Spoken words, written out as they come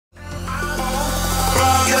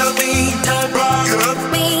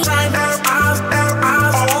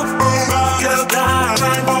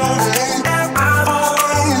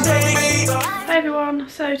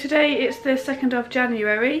Today it's the 2nd of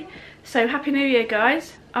January, so Happy New Year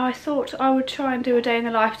guys. I thought I would try and do a day in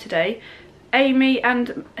the life today. Amy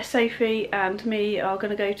and Sophie and me are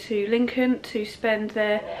going to go to Lincoln to spend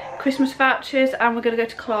their Christmas vouchers, and we're going to go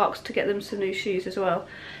to Clark's to get them some new shoes as well.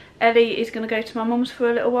 Ellie is going to go to my mum's for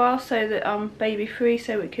a little while so that I'm baby free,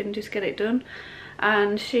 so we can just get it done.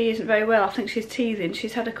 And she isn't very well. I think she's teething.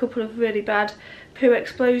 She's had a couple of really bad poo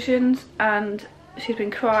explosions and she's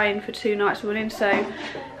been crying for 2 nights running, so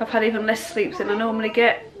I've had even less sleep than I normally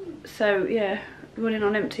get. So yeah, running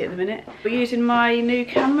on empty at the minute. We're using my new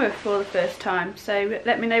camera for the first time, so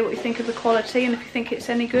let me know what you think of the quality and if you think it's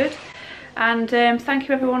any good. And thank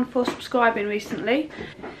you everyone for subscribing recently.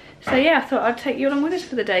 So yeah, I thought I'd take you along with us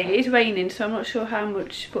for the day. It is raining, so I'm not sure how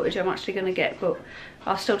much footage I'm actually going to get, but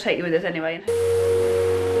I'll still take you with us anyway.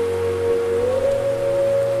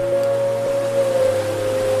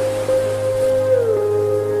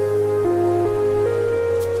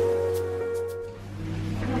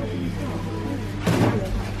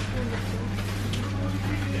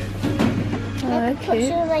 Put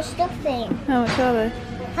some of my stuff in. How much are they?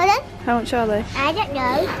 Pardon? How much are they? I don't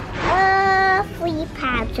know.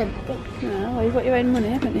 £3 something. Oh, well, you've got your own money,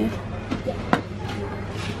 haven't you? Yeah.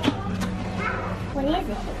 What is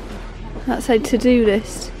it? That's a to-do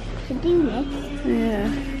list. To-do list? Yeah.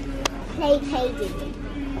 Play pages.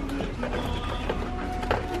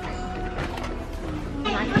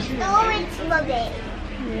 Storage, Mummy.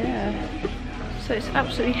 Yeah. So it's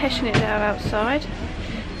absolutely heshing it down outside.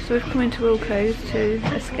 So we've come into Wilkos to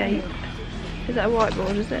escape. Is that a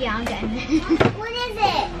whiteboard, is it? Yeah, I'm getting it. What is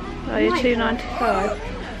it? Oh, you're £2.95.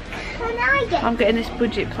 Can I get I'm getting this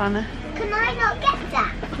budget planner. Can I not get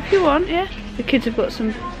that? If you want, yeah. The kids have got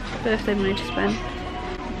some birthday money to spend.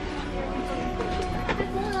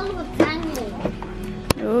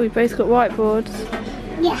 Oh, you both got whiteboards.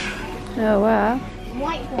 Yeah. Oh, wow.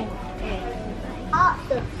 Whiteboard. Art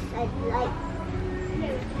stuff, like.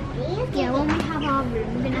 Yeah, when we have our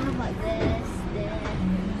room, we're gonna have like this.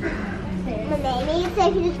 And then me and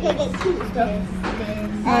Sophie just go get cute stuff.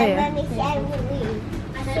 Yeah. Then we say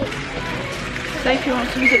Sophie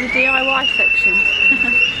wants to look at the DIY section.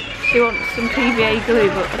 She wants some PVA glue,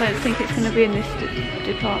 but I don't think it's going to be in this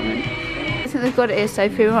department. I think they've got it here,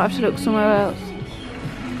 Sophie. We might have to look somewhere else.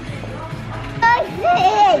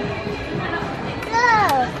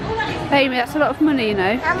 Amy, that's a lot of money, you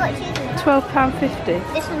know. How much is it? £12.50.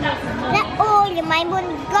 This one. That all my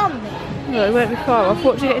money's gone. Well, it won't be far off.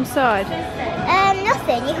 What do you get inside?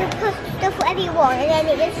 Nothing. You can put stuff whatever you want, and then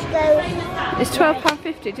it just goes. It's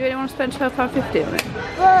 £12.50. Do you really want to spend £12.50 on it?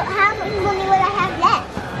 Well, how much money will I have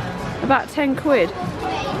left? About 10 quid.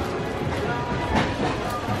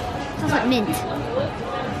 Sounds like mint.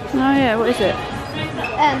 Oh yeah, what is it?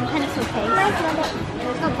 Pencil case.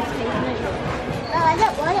 It's not pencil case. Oh, I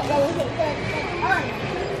don't want it then. Is it good?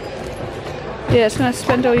 Yeah, it's going to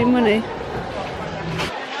spend all your money.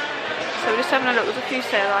 So we're just having a look. There's a few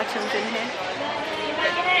sale items in here,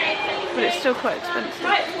 but it's still quite expensive.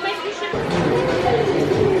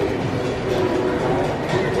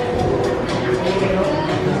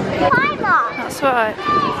 Primark. That's right.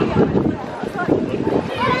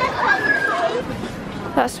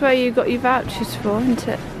 That's where you got your vouchers for, isn't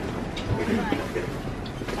it?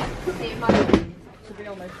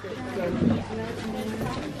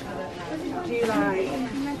 Do you like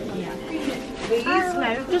these?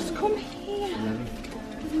 No, just come here.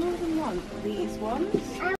 There's more than one. These ones.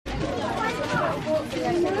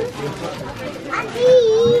 And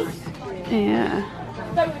these. Yeah.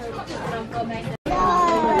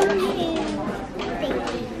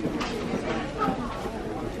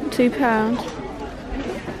 £2.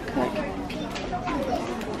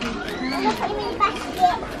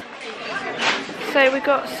 So we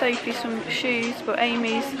got Sophie some shoes, but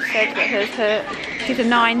Amy's said that hers hurt. She's a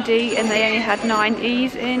 9D and they only had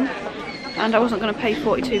 9Es in, and I wasn't going to pay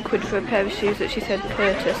 42 quid for a pair of shoes that she said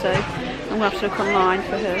hurt her, so I'm going to have to look online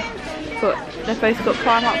for her. But they've both got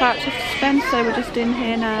Primark vouchers to spend, so we're just in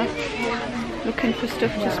here now looking for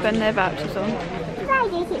stuff to spend their vouchers on.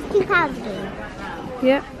 Friday, it's £2 again.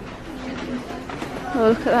 Yep. Oh,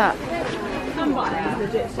 look at that.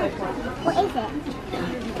 What is it?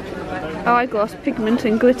 Eyeglass, pigment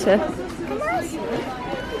and glitter. Can I see?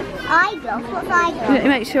 Eyeglass? What's eyeglass? It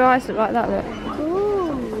makes your eyes look like that, look.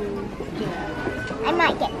 Ooh. I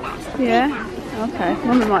might get that. Yeah? Okay,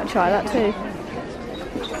 Mummy might try that too.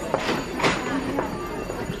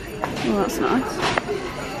 Oh, that's nice.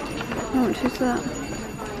 How much is that?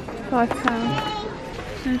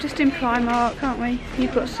 £5. So just in Primark, aren't we?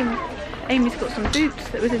 You've got some, Amy's got some boots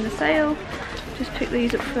that was in the sale. Just picked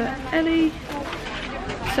these up for Ellie.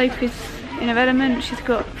 Sophie's in her element. She's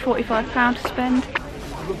got £45 to spend. Do you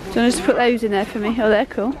want to just put those in there for me? Oh, they're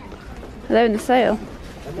cool. They're in the sale.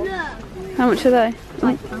 No. How much are they?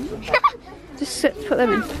 Oh. Just put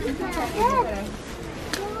them in.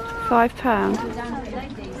 £5.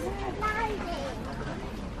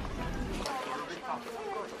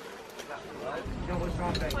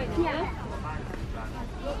 Yeah.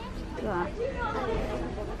 That.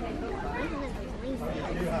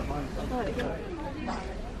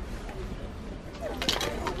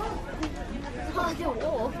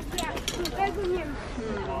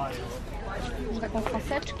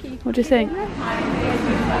 What do you think?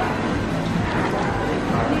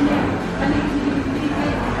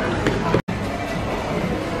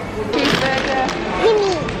 Cheeseburger.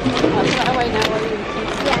 I'll put that away now while you eat it.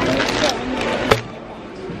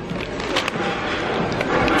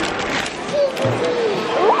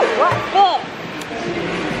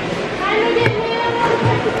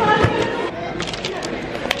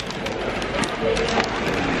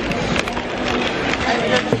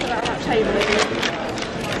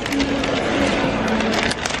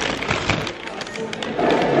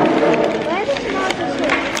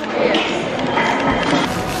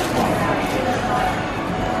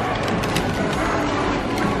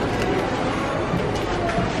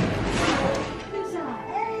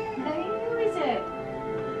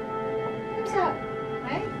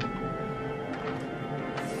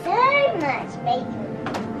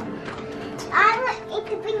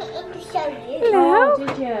 Hello. Oh,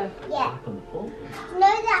 did you? Yeah. No,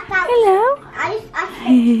 that about. Hello. I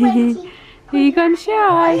spent 20. Are you gone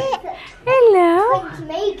shy? Hello. 20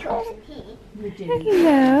 makeup here. You did.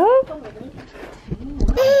 Hello.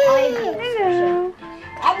 Hello.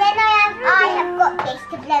 And then I have got this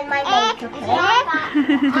to blend my makeup in.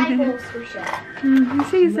 Eyeball swisher. You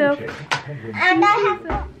see yourself. And I have.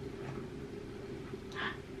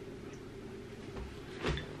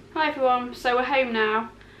 Hi everyone, so we're home now.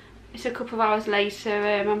 It's a couple of hours later.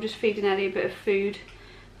 I'm just feeding Ellie a bit of food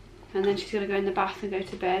and then she's going to go in the bath and go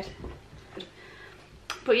to bed.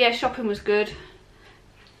 But yeah, shopping was good.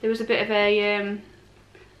 There was a bit of a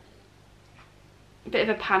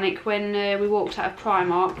panic when we walked out of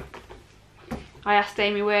Primark. I asked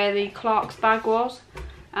Amy where the Clark's bag was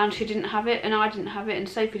and she didn't have it, and I didn't have it, and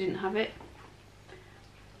Sophie didn't have it.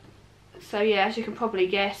 So yeah, as you can probably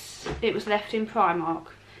guess, it was left in Primark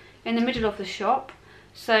in the middle of the shop.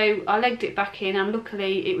 So I legged it back in and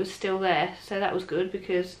luckily it was still there, so that was good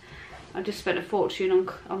because I just spent a fortune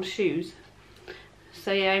on shoes.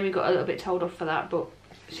 So yeah, Amy got a little bit told off for that, but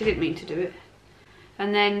she didn't mean to do it.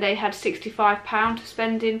 And then they had £65 to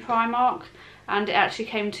spend in Primark and it actually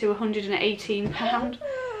came to £118.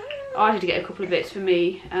 I had to get a couple of bits for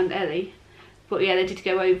me and Ellie, but yeah, they did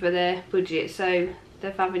go over their budget, so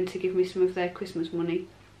they're having to give me some of their Christmas money.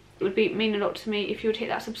 It would mean a lot to me if you would hit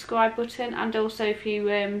that subscribe button, and also if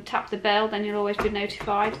you tap the bell, then you'll always be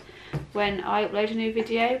notified when I upload a new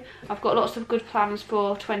video. I've got lots of good plans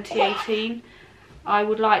for 2018. I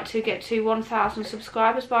would like to get to 1,000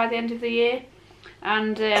 subscribers by the end of the year,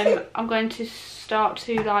 and I'm going to start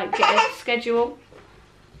to get a schedule.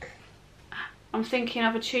 I'm thinking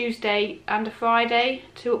of a Tuesday and a Friday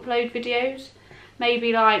to upload videos.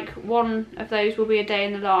 Maybe one of those will be a day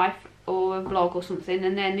in the life or a vlog or something,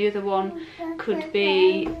 and then the other one could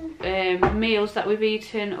be meals that we've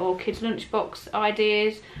eaten or kids lunchbox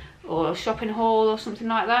ideas or a shopping haul or something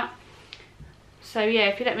like that. So yeah,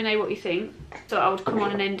 if you let me know what you think. So I would come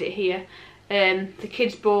on and end it here. The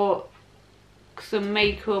kids bought some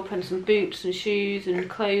makeup and some boots and shoes and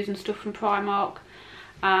clothes and stuff from Primark,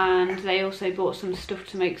 and they also bought some stuff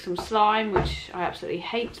to make some slime, which I absolutely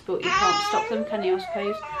hate, but you can't stop them, can you, I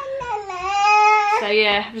suppose. So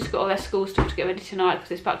yeah, I've just got all their school stuff to get ready tonight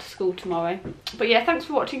because it's back to school tomorrow. But yeah, thanks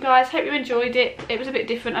for watching guys, hope you enjoyed it. It was a bit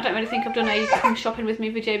different. I don't really think I've done a come shopping with me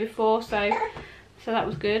video before, so that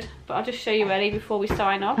was good. But I'll just show you Ellie before we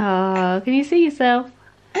sign off. Oh, can you see yourself?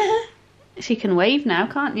 She can wave now,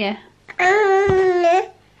 can't you?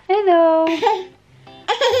 Hello.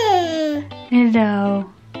 Hello.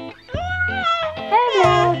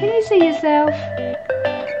 Hello, can you see yourself?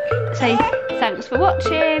 Say thanks for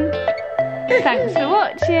watching. Thanks for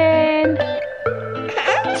watching.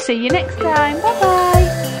 See you next time. Bye bye.